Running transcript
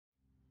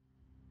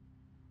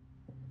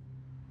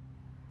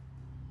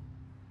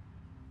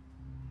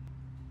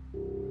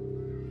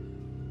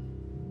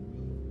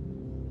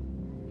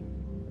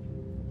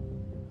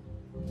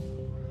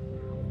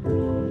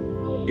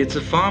It's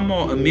a far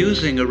more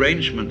amusing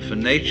arrangement for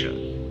nature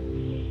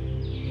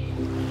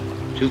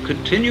to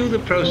continue the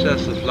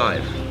process of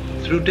life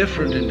through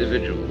different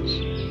individuals,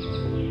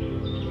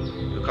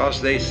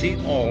 because they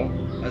see all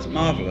as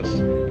marvelous,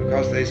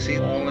 because they see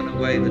all in a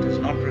way that is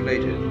not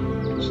related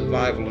to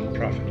survival and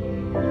profit.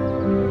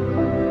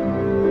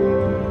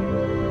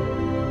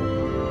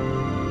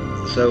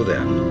 So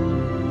then,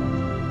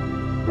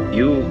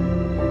 you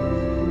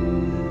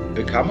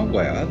become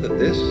aware that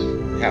this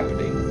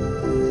happening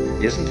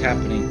isn't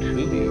happening to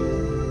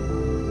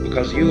you,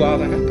 because you are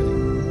the happening.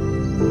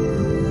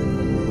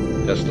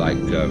 Just like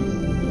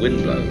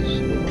wind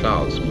blows,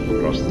 clouds move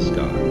across the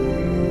sky.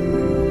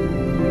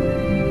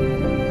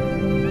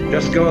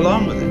 Just go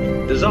along with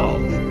it,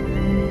 dissolve.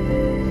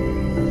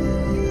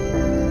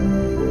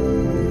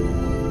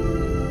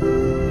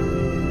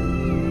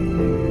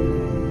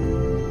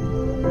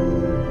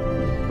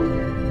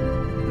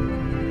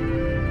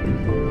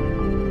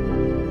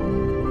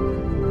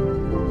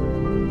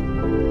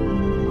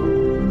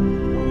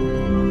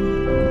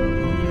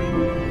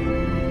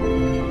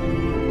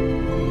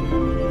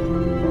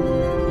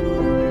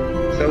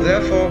 So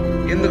therefore,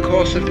 in the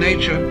course of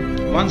nature,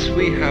 once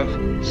we have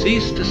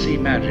ceased to see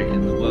magic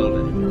in the world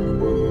anymore,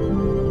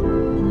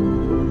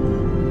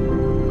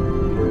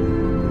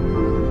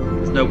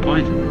 there's no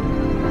point in it.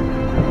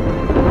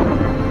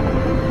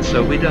 And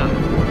so we die.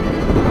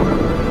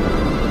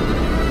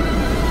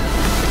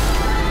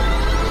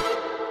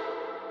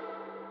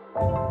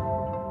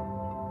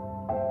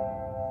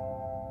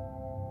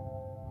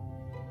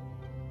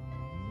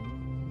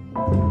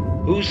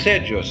 Who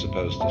said you're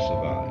supposed to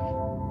survive?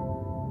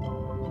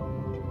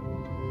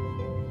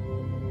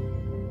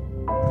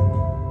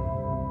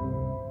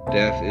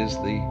 Death is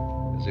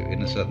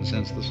in a certain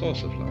sense, the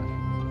source of life.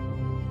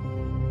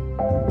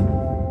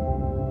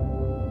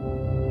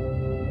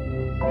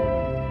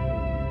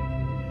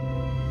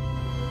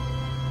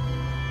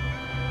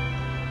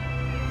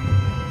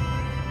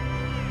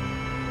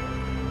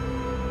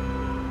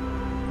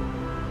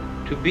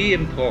 To be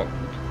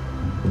important,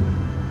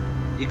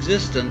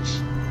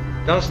 existence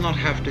does not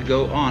have to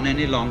go on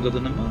any longer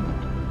than a moment.